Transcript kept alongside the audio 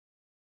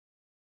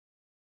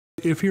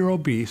If you're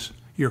obese,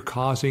 you're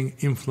causing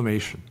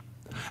inflammation.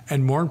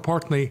 And more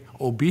importantly,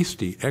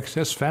 obesity,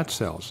 excess fat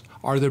cells,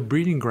 are the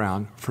breeding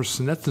ground for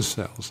senescent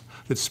cells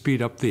that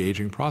speed up the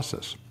aging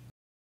process.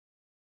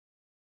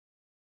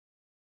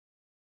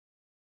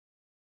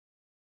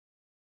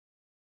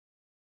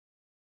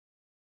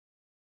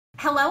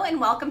 Hello and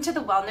welcome to the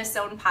Wellness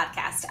Zone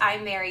podcast.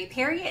 I'm Mary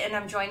Perry and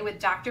I'm joined with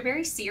Dr.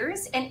 Barry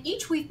Sears, and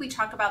each week we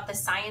talk about the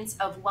science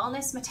of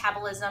wellness,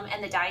 metabolism,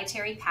 and the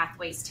dietary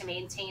pathways to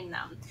maintain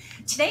them.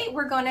 Today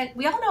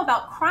we all know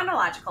about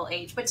chronological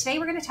age, but today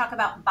we're going to talk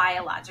about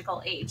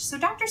biological age. So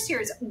Dr.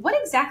 Sears, what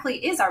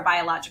exactly is our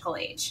biological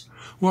age?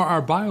 Well,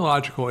 our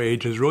biological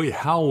age is really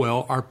how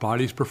well our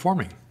body's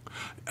performing.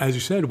 As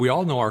you said, we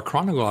all know our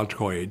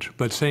chronological age,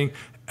 but saying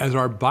as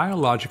our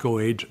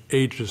biological age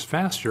ages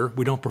faster,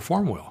 we don't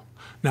perform well.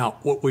 Now,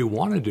 what we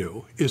want to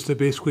do is to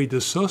basically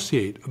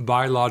dissociate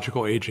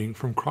biological aging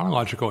from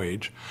chronological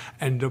age,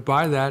 and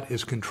by that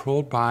is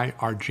controlled by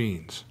our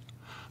genes.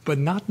 But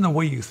not in the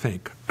way you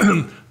think.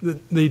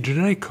 The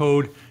genetic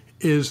code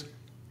is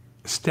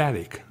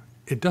static.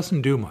 It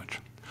doesn't do much.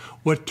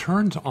 What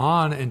turns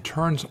on and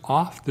turns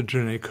off the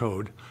genetic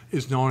code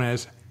is known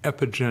as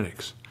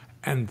epigenetics,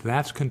 and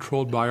that's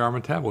controlled by our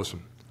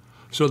metabolism.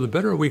 So the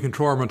better we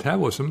control our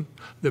metabolism,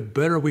 the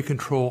better we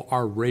control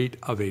our rate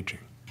of aging.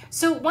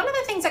 So one of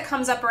the things that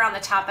comes up around the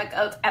topic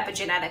of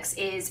epigenetics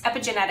is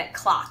epigenetic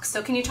clocks.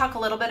 So can you talk a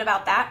little bit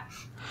about that?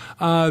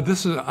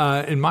 This is,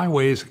 in my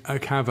ways,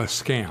 kind of a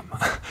scam.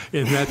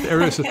 In that there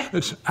is,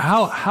 it's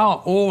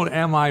how old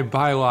am I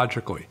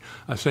biologically?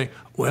 I say,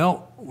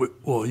 well,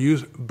 we'll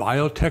use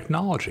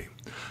biotechnology.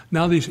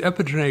 Now, these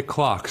epigenetic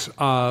clocks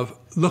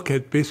look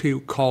at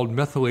basically called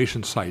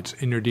methylation sites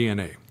in your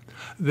DNA.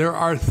 There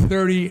are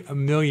 30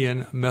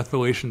 million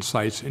methylation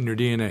sites in your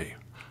DNA.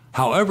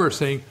 However,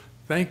 saying,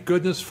 thank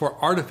goodness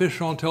for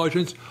artificial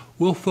intelligence,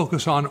 we'll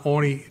focus on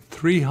only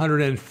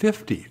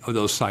 350 of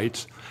those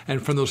sites.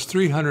 And from those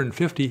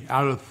 350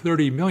 out of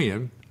 30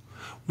 million,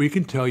 we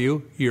can tell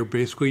you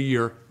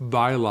your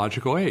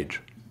biological age.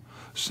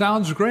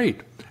 Sounds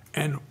great.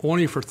 And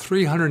only for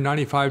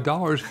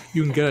 $395,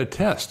 you can get a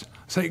test.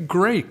 Say,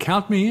 great,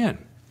 count me in.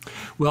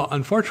 Well,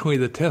 unfortunately,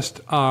 the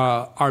tests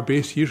are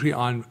based usually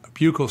on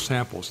buccal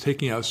samples,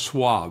 taking a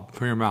swab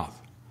from your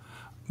mouth.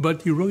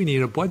 But you really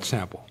need a blood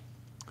sample.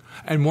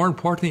 And more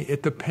importantly,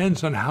 it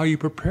depends on how you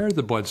prepare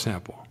the blood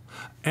sample.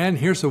 And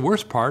here's the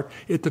worst part,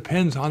 it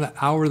depends on the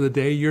hour of the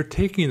day you're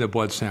taking the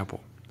blood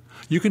sample.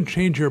 You can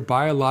change your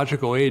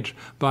biological age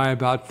by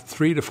about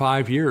 3 to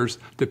 5 years,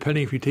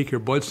 depending if you take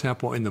your blood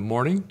sample in the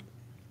morning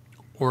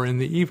or in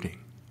the evening.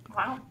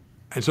 Wow.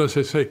 And so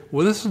they say,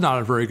 well, this is not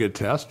a very good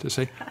test. They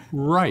say,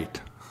 right.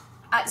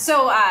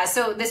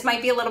 So this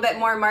might be a little bit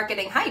more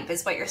marketing hype,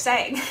 is what you're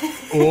saying.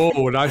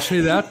 Oh, would I say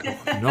that?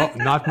 No,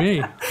 not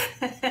me.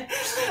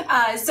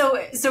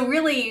 So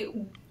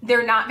really,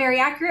 they're not very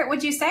accurate,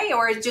 would you say?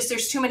 Or just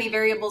there's too many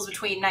variables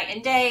between night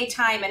and day,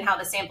 time, and how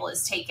the sample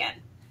is taken?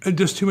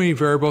 Just too many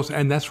variables,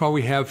 and that's why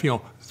we have,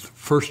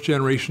 first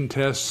generation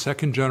tests,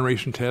 second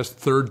generation tests,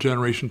 third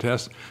generation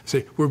tests.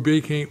 Say we're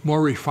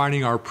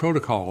refining our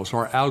protocols,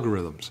 our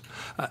algorithms.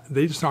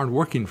 They just aren't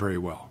working very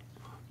well.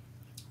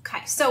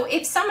 Okay, so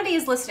if somebody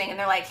is listening and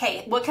they're like,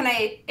 hey,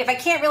 if I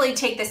can't really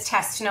take this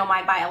test to know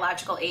my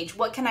biological age,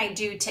 what can I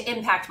do to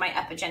impact my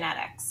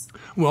epigenetics?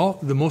 Well,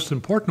 the most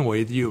important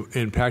way that you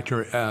impact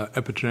your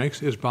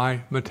epigenetics is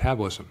by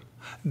metabolism.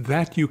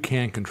 That you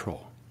can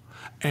control.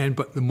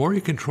 But the more you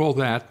control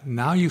that,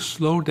 now you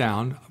slow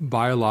down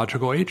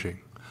biological aging.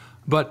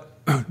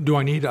 But do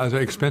I need an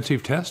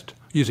expensive test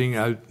using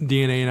a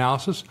DNA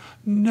analysis?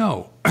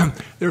 No.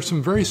 There's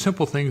some very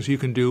simple things you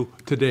can do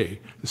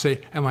today to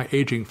say, am I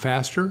aging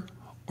faster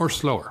or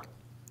slower?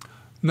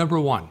 Number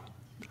one,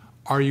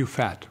 are you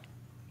fat?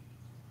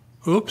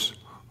 Oops,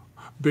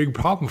 big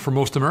problem for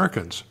most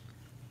Americans.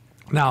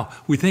 Now,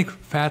 we think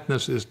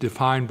fatness is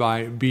defined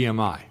by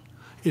BMI.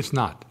 It's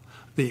not.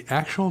 The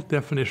actual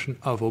definition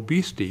of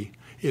obesity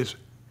is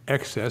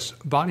excess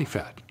body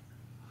fat.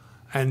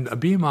 And a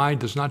BMI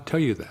does not tell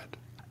you that.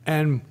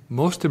 And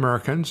most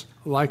Americans,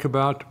 like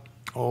about,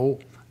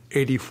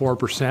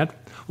 84%,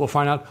 will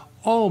find out,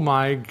 oh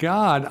my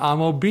God,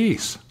 I'm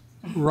obese.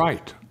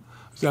 Right.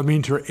 That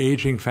means you're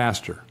aging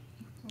faster.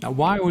 Now,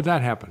 why would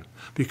that happen?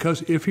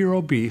 Because if you're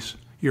obese,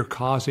 you're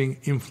causing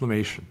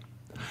inflammation.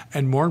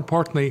 And more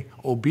importantly,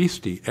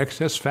 obesity,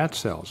 excess fat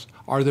cells,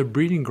 are the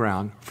breeding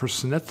ground for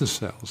senescent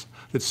cells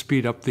that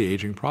speed up the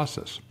aging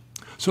process.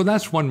 So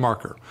that's one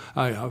marker.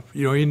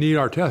 You need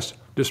our test.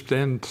 Just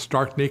stand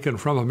stark naked in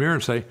front of a mirror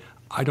and say,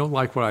 I don't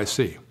like what I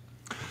see.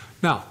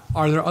 Now,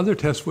 are there other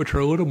tests which are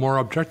a little more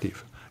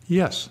objective?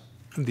 Yes,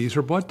 these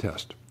are blood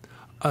tests.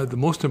 The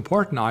most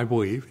important, I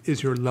believe,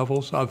 is your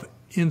levels of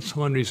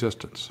insulin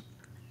resistance.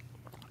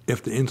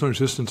 If the insulin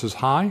resistance is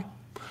high,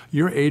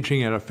 you're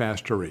aging at a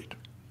faster rate.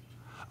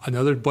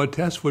 Another blood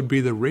test would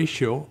be the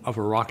ratio of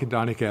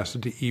arachidonic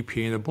acid to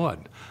EPA in the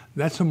blood.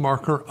 That's a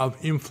marker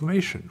of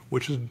inflammation,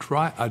 which is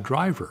a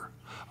driver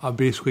of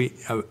basically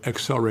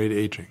accelerated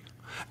aging.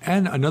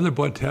 And another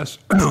blood test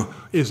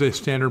is a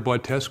standard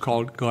blood test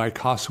called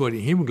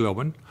glycosylated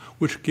hemoglobin,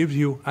 which gives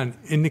you an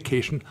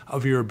indication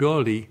of your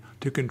ability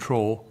to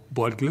control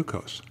blood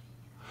glucose.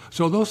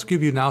 So those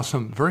give you now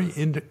some very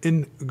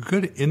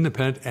good,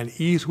 independent, and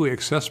easily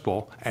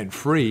accessible and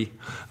free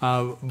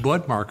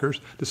blood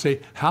markers to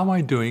say, how am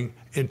I doing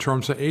in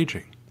terms of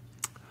aging?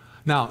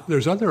 Now,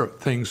 there's other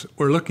things.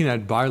 We're looking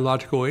at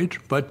biological age,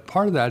 but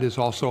part of that is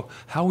also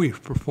how we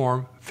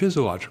perform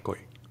physiologically.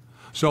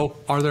 So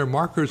are there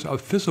markers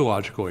of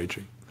physiological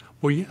aging?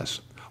 Well, yes.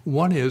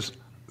 One is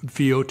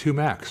VO2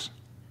 max.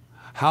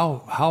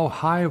 How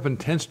high of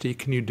intensity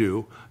can you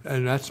do?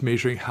 And that's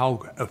measuring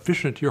how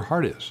efficient your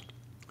heart is.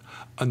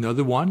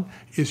 Another one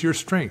is your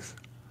strength.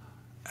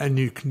 And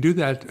you can do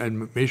that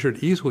and measure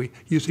it easily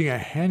using a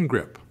hand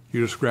grip.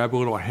 You just grab a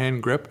little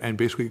hand grip and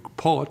basically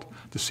pull it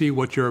to see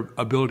what your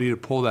ability to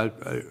pull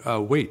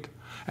that weight.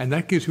 And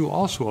that gives you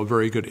also a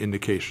very good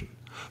indication.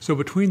 So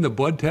between the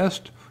blood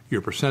test,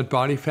 your percent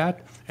body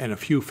fat, and a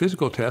few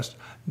physical tests,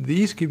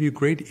 these give you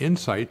great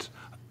insights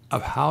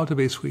of how to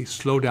basically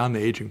slow down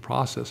the aging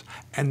process,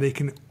 and they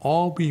can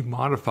all be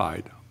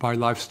modified by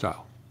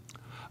lifestyle.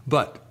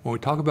 But when we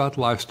talk about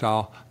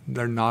lifestyle,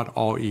 they're not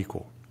all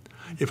equal.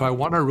 If I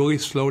want to really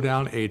slow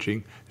down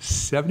aging,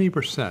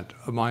 70%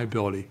 of my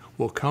ability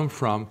will come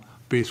from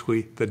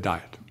basically the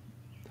diet,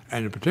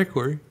 and in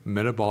particular,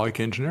 metabolic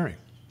engineering.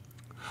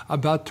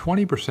 About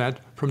 20%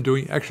 from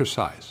doing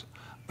exercise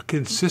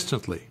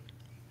consistently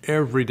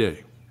every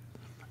day,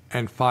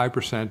 and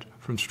 5%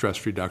 from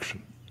stress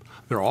reduction.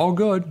 They're all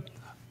good,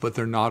 but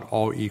they're not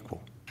all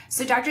equal.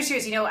 So Dr.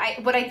 Sears,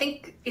 what I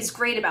think is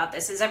great about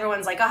this is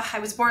everyone's like, oh, I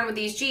was born with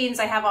these genes.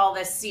 I have all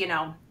this,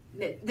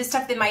 this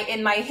stuff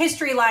in my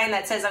history line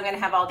that says I'm going to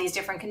have all these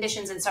different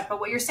conditions and stuff. But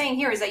what you're saying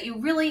here is that you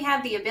really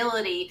have the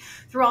ability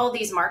through all of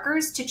these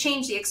markers to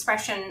change the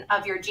expression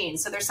of your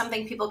genes. So there's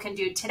something people can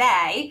do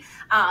today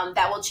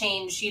that will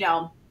change,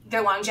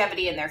 their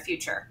longevity in their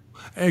future.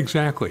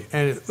 Exactly,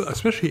 and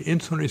especially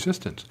insulin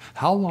resistance.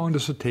 How long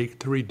does it take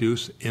to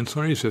reduce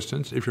insulin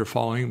resistance if you're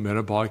following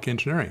metabolic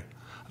engineering?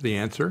 The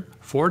answer,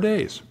 4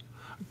 days.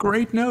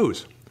 Great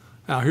news.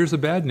 Now here's the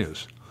bad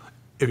news.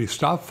 If you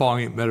stop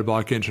following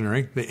metabolic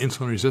engineering, the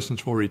insulin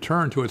resistance will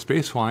return to its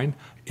baseline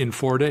in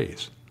 4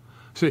 days.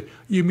 So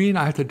you mean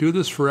I have to do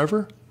this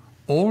forever?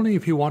 Only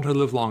if you want to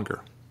live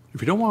longer.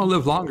 If you don't want to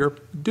live longer,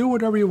 do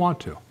whatever you want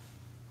to.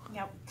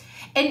 Yep.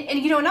 And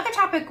another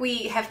topic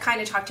we have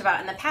kind of talked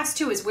about in the past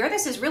too is where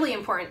this is really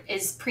important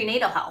is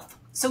prenatal health.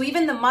 So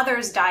even the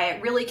mother's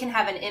diet really can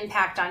have an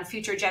impact on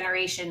future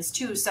generations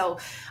too. So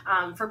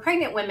for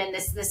pregnant women,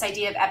 this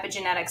idea of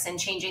epigenetics and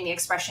changing the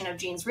expression of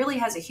genes really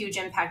has a huge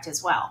impact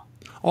as well.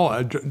 Oh,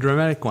 a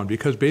dramatic one,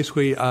 because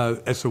basically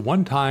it's the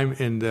one time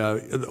in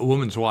the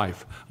woman's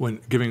life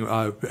when having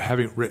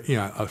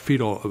a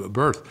fetal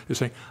birth is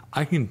saying,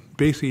 I can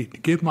basically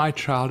give my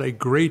child a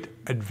great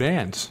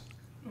advance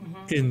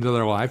into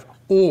their life,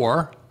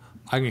 or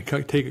I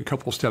can take a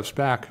couple steps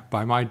back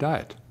by my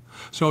diet.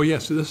 So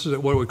yes, this is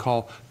what we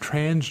call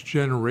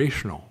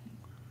transgenerational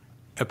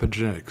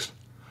epigenetics.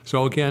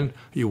 So again,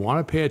 you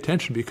want to pay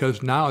attention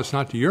because now it's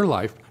not your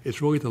life,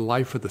 it's really the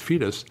life of the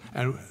fetus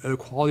and the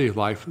quality of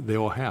life they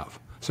will have.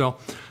 So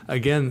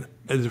again,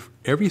 at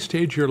every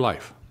stage of your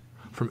life,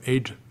 from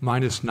age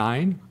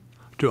 -9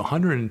 to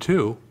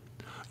 102,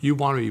 you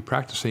want to be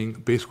practicing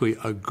basically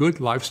a good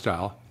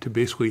lifestyle to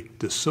basically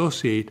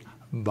dissociate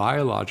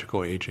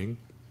biological aging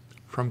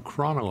from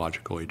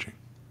chronological aging.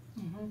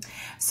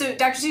 So,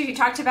 Dr. Sears, you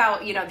talked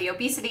about, the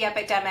obesity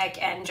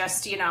epidemic and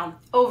just,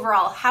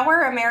 overall, how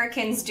are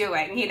Americans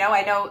doing?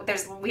 I know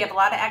we have a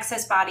lot of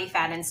excess body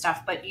fat and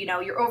stuff, but,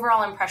 your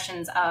overall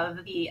impressions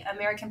of the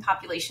American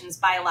population's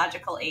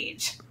biological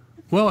age.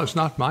 Well, it's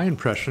not my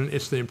impression.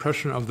 It's the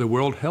impression of the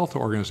World Health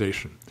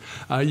Organization.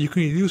 You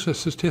can use a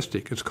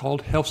statistic. It's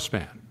called health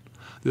span.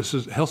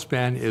 Health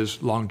span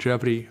is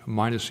longevity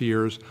minus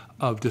years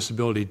of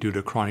disability due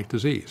to chronic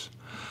disease.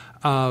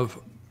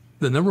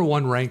 The number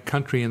one ranked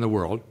country in the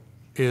world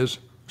is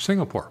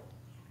Singapore.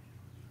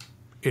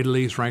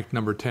 Italy is ranked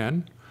number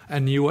 10.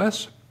 And the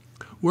U.S.,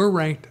 we're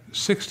ranked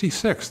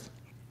 66th.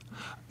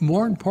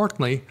 More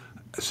importantly,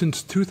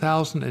 since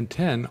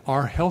 2010,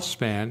 our health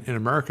span in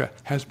America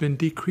has been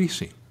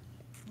decreasing.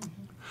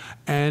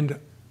 And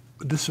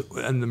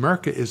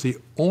America is the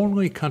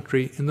only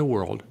country in the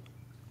world,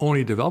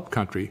 only developed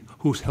country,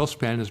 whose health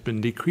span has been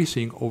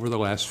decreasing over the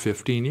last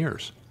 15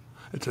 years.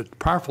 It's a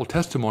powerful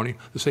testimony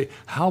to say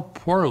how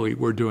poorly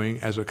we're doing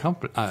as a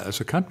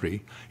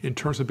country in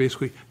terms of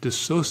basically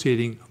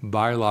dissociating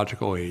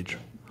biological age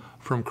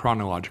from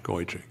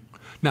chronological aging.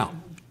 Now,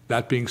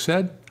 that being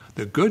said,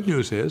 the good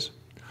news is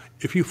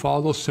if you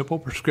follow those simple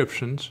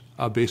prescriptions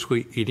of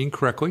basically eating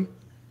correctly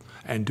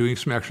and doing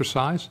some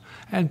exercise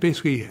and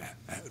basically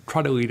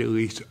try to lead at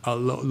least a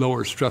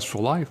lower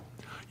stressful life,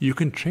 you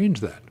can change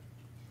that.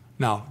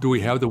 Now, do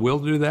we have the will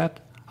to do that?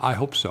 I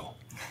hope so.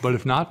 But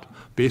if not,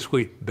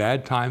 basically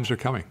bad times are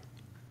coming.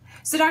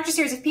 So Dr.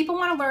 Sears, if people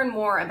want to learn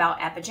more about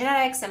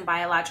epigenetics and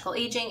biological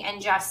aging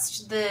and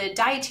just the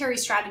dietary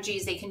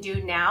strategies they can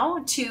do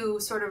now to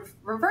sort of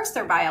reverse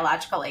their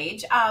biological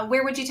age,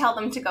 where would you tell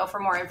them to go for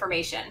more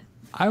information?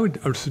 I would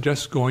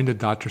suggest going to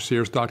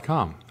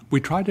drsears.com. We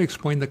try to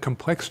explain the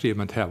complexity of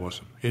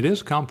metabolism. It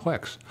is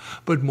complex,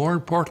 but more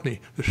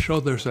importantly, to show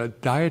there's a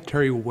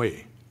dietary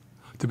way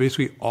to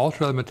basically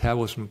alter the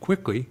metabolism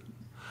quickly,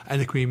 and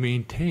it can be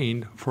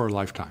maintained for a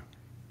lifetime.